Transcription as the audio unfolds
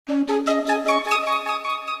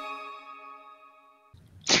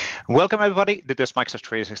Welcome everybody to this Microsoft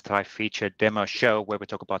 365 feature demo show where we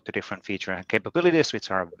talk about the different features and capabilities which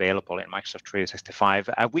are available in Microsoft 365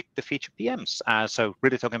 with the feature PMs. So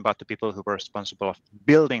really talking about the people who were responsible of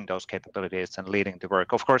building those capabilities and leading the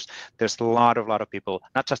work. Of course, there's a lot of people,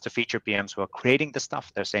 not just the feature PMs who are creating the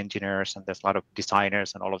stuff, there's engineers and there's a lot of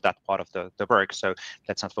designers and all of that part of the work. So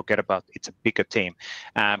let's not forget about it's a bigger team.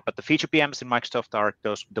 But the feature PMs in Microsoft are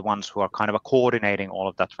the ones who are kind of coordinating all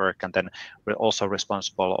of that work, and then we're also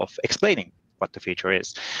responsible of explaining what the feature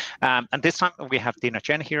is. And this time we have Tina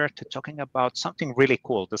Chen here to talking about something really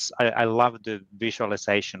cool. I love the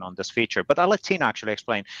visualization on this feature, but I'll let Tina actually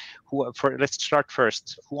explain. Let's start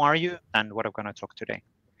first. Who are you and what I'm going to talk today?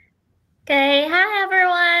 Okay, hi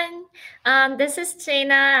everyone. This is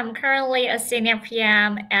Tina. I'm currently a senior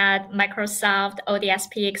PM at Microsoft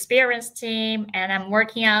ODSP Experience team, and I'm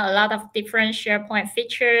working on a lot of different SharePoint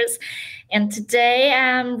features. And today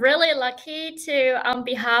I'm really lucky to, on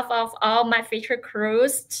behalf of all my feature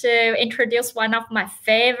crews, to introduce one of my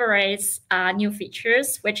favorites new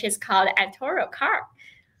features, which is called Editorial Card.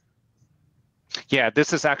 Yeah,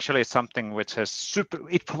 this is actually something which is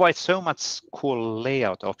it provides so much cool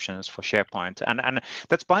layout options for SharePoint. And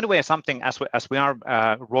that's, by the way, something as we are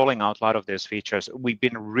rolling out a lot of these features, we've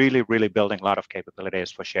been really building a lot of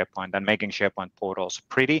capabilities for SharePoint and making SharePoint portals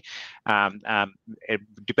pretty.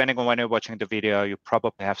 Depending on when you're watching the video, you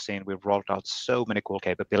probably have seen we've rolled out so many cool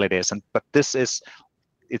capabilities. But this is,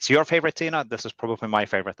 it's your favorite, Tina. This is probably my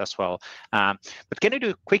favorite as well. But can you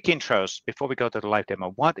do quick intros before we go to the live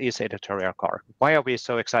demo? What is Editorial Card? Why are we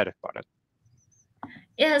so excited about it?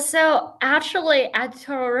 Yeah, so actually,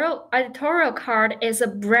 Editorial Card is a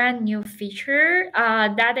brand new feature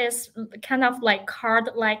that is kind of like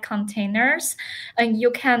card-like containers, and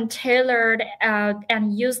you can tailor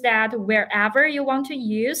and use that wherever you want to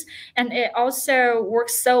use. And it also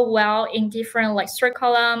works so well in different like 3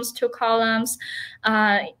 columns, 2 columns.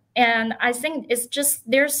 And I think it's just,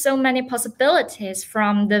 there's so many possibilities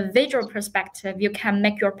from the visual perspective. You can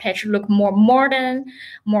make your page look more modern,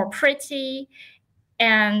 more pretty.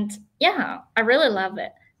 And yeah, I really love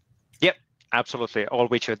it. Yep, absolutely. All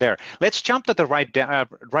which are there. Let's jump to the right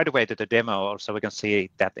away to the demo so we can see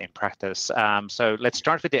that in practice. So let's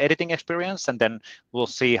start with the editing experience, and then we'll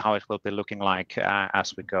see how it will be looking like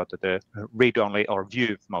as we go to the read-only or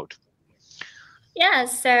view mode. Yeah,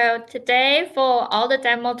 so today for all the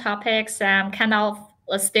demo topics, I'm kind of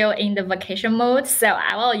still in the vacation mode, so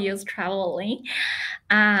I will use traveling.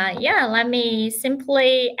 Yeah, let me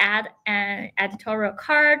simply add an editorial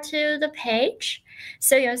card to the page.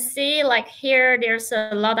 So you'll see like here, there's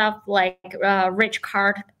a lot of like rich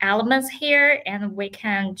card elements here, and we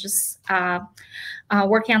can just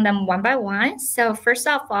work on them one by one. So first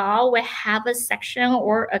of all, we have a section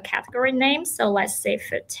or a category name. So let's say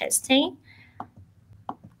food tasting.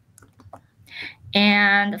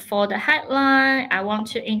 And for the headline, I want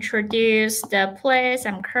to introduce the place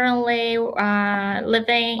I'm currently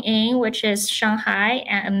living in, which is Shanghai,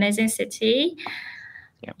 an amazing city.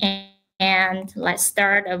 Yep. And let's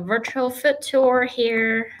start a virtual food tour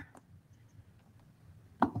here.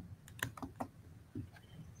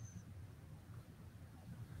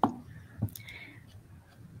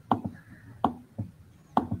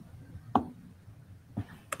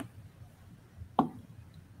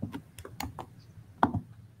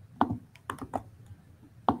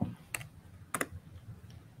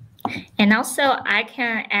 And also I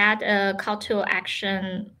can add a call to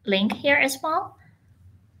action link here as well.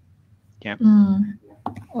 Yeah.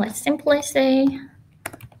 Let's simply say,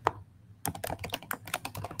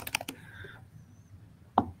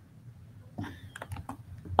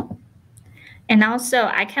 and also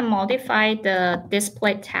I can modify the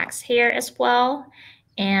display text here as well.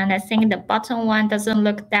 And I think the bottom one doesn't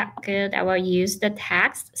look that good. I will use the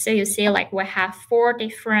text. So you see like we have 4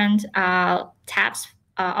 different tabs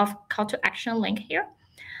of call to action link here.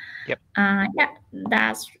 Yep. Yeah,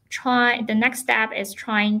 the next step is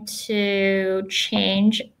trying to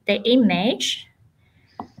change the image.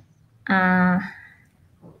 Shanghai.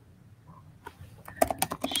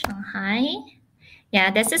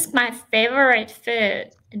 Yeah, this is my favorite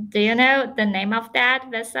food. Do you know the name of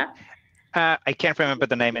that, Vesa? I can't remember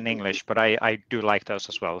the name in English, but I do like those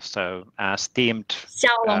as well. So steamed. 小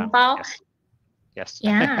笼包. Yes.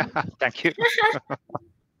 Yeah. Thank you.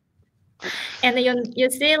 And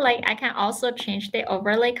you see, like I can also change the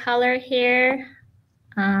overlay color here,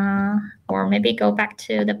 or maybe go back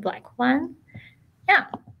to the black one. Yeah.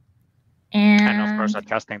 And of course,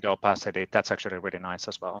 adjusting the opacity. That's actually really nice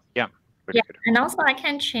as well. Yeah. Really yeah. Good. And also I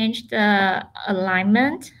can change the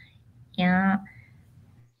alignment. Yeah.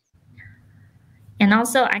 And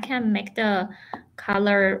also I can make the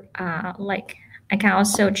color, like I can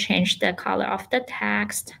also change the color of the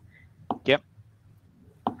text. Yep.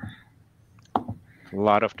 A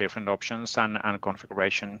lot of different options and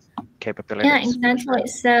configuration capabilities. Yeah, exactly.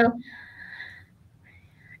 So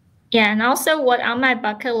yeah, and also what on my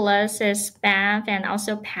bucket list is Banff and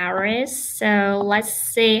also Paris. So let's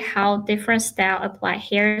see how different style apply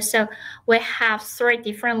here. So we have 3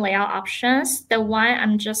 different layout options. The one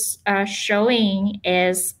I'm just showing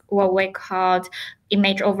is what we called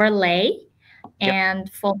image overlay. Yep.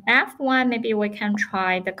 And for Banff one, maybe we can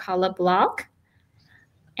try the color block.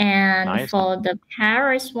 And nice. For the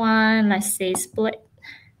Paris one, let's see, split.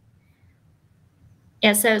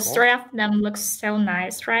 Yeah, so cool. 3 of them look so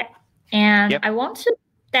nice, right? And I want to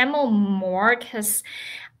demo more because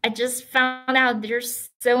I just found out there's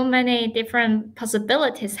so many different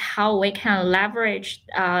possibilities how we can leverage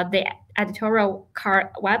the editorial card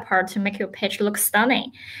web part to make your page look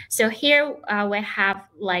stunning. So here we have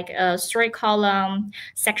like a 3-column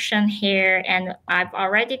section here, and I've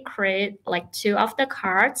already created like 2 of the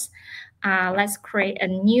cards. Let's create a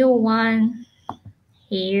new one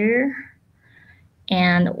here.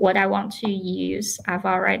 And what I want to use, I've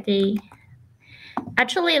already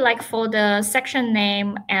actually like for the section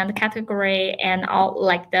name and category and all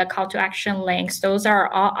like the call to action links, those are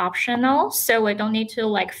all optional. So we don't need to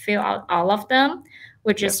like fill out all of them.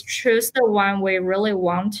 We just choose the one we really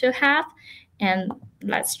want to have. And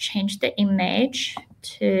let's change the image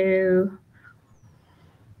to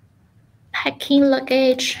packing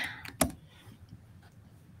luggage.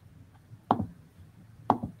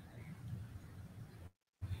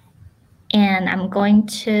 And I'm going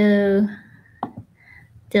to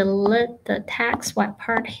delete the text web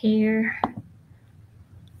part here.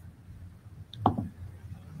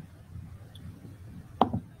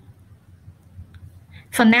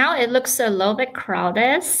 For now, it looks a little bit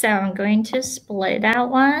crowded, so I'm going to split that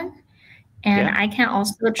one. And I can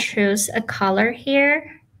also choose a color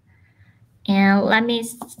here. And let me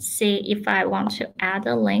see if I want to add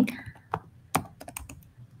a link.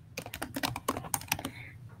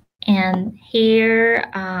 And here,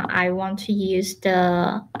 I want to use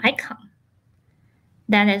the icon.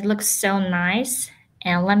 Then it looks so nice.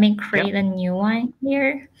 And let me create a new one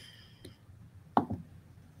here.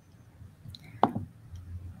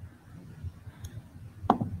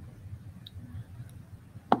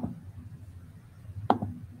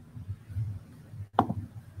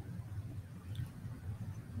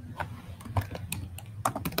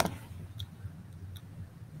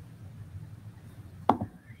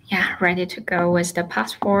 Yeah, ready to go with the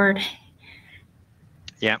password.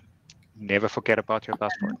 Yeah, never forget about your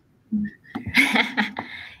password.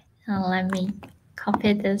 Let me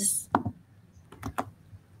copy this.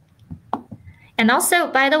 And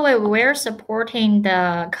also, by the way, we're supporting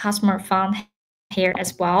the customer font here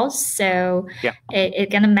as well. So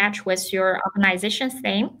it's going to match with your organization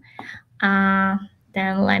theme.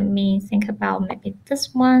 Then let me think about maybe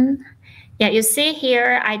this one. Yeah, you see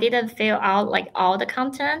here, I didn't fill out like all the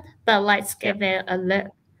content, but let's give it a look.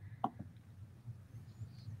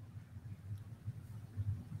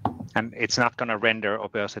 And it's not going to render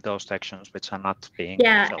obviously those sections which are not being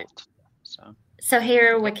filled. So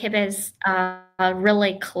here we keep it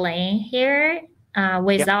really clean here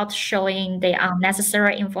without showing the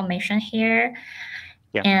unnecessary information here.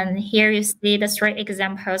 And here you see the 3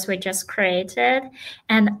 examples we just created.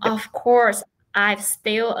 And of course, I've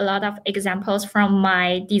still a lot of examples from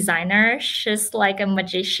my designer. She's like a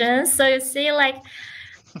magician. So you see, like,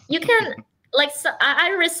 you can, like, so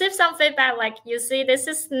I received some feedback, like, you see, this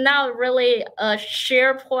is not really a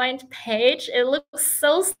SharePoint page. It looks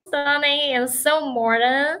so stunning and so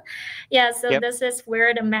modern. Yeah, so this is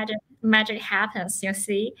where the magic happens, you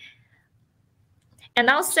see. And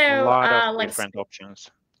also, a lot of different options.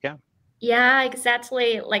 Yeah,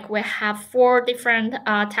 exactly. Like we have 4 different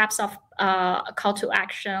types of call to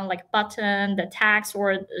action, like button, the text,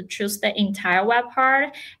 or choose the entire web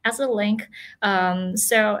part as a link.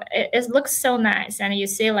 So it looks so nice, and you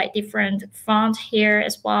see like different font here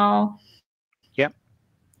as well.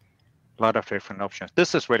 A lot of different options.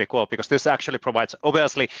 This is really cool because this actually provides,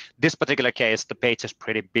 obviously, this particular case, the page is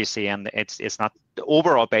pretty busy and it's not, the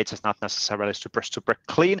overall page is not necessarily super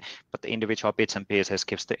clean, but the individual bits and pieces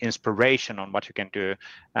gives the inspiration on what you can do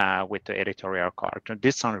with the editorial card. And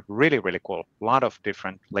this sounds really, really cool. A lot of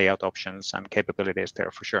different layout options and capabilities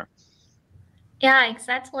there for sure. Yeah,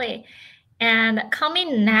 exactly. And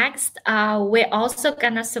coming next, we're also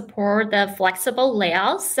gonna support the flexible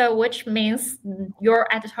layout. So which means your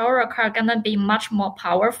editorial card gonna be much more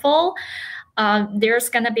powerful. There's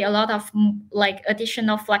gonna be a lot of like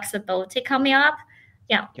additional flexibility coming up.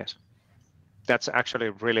 Yeah. Yes. That's actually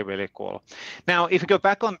really, really cool. Now, if you go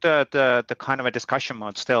back on the kind of a discussion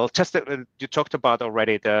mode still, just you talked about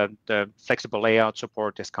already the flexible layout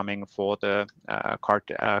support is coming for the card,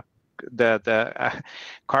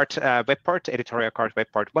 card web part, editorial card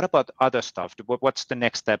web part. What about other stuff? What's the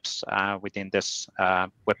next steps within this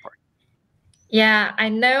web part? Yeah, I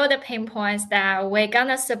know the pain points that we're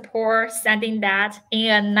gonna support sending that in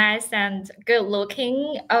a nice and good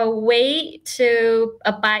looking way to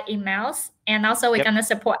by emails. And also we're gonna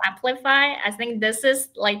support Amplify. I think this is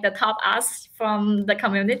like the top ask from the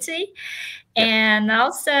community. Yep. And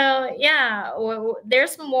also, yeah,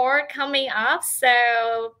 there's more coming up.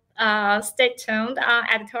 So stay tuned on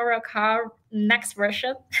Editorial Card next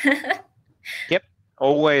version. Yep.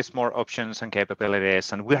 Always more options and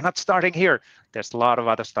capabilities, and we're not starting here. There's a lot of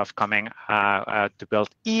other stuff coming to build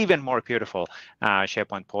even more beautiful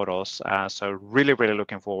SharePoint portals. So really, really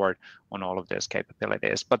looking forward on all of these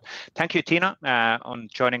capabilities. But thank you, Tina, on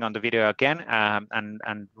joining on the video again,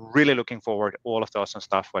 and really looking forward all of the awesome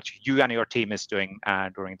stuff what you and your team is doing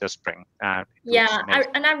during the spring. Yeah,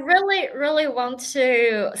 I really, really want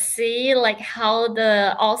to see like how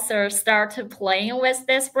the authors start to playing with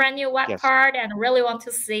this brand new web part, and really want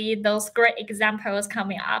to see those great examples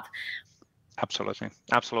coming up. Absolutely,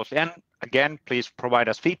 absolutely. And again, please provide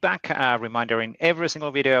us feedback. Reminder in every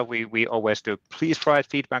single video, we always do. Please provide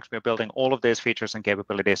feedback. We're building all of these features and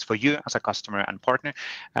capabilities for you as a customer and partner.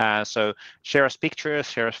 So share us pictures,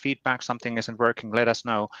 share us feedback. Something isn't working, let us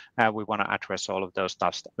know. We want to address all of those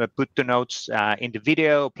stuff. Put the notes in the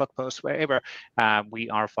video, blog posts, wherever. We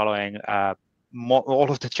are following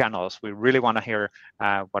all of the channels. We really want to hear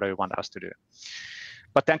what you want us to do.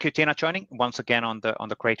 But thank you, Tina, joining once again on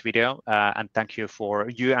the great video, and thank you for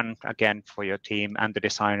you and again for your team and the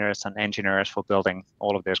designers and engineers for building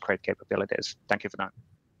all of those great capabilities. Thank you for that.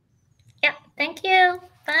 Yeah, thank you.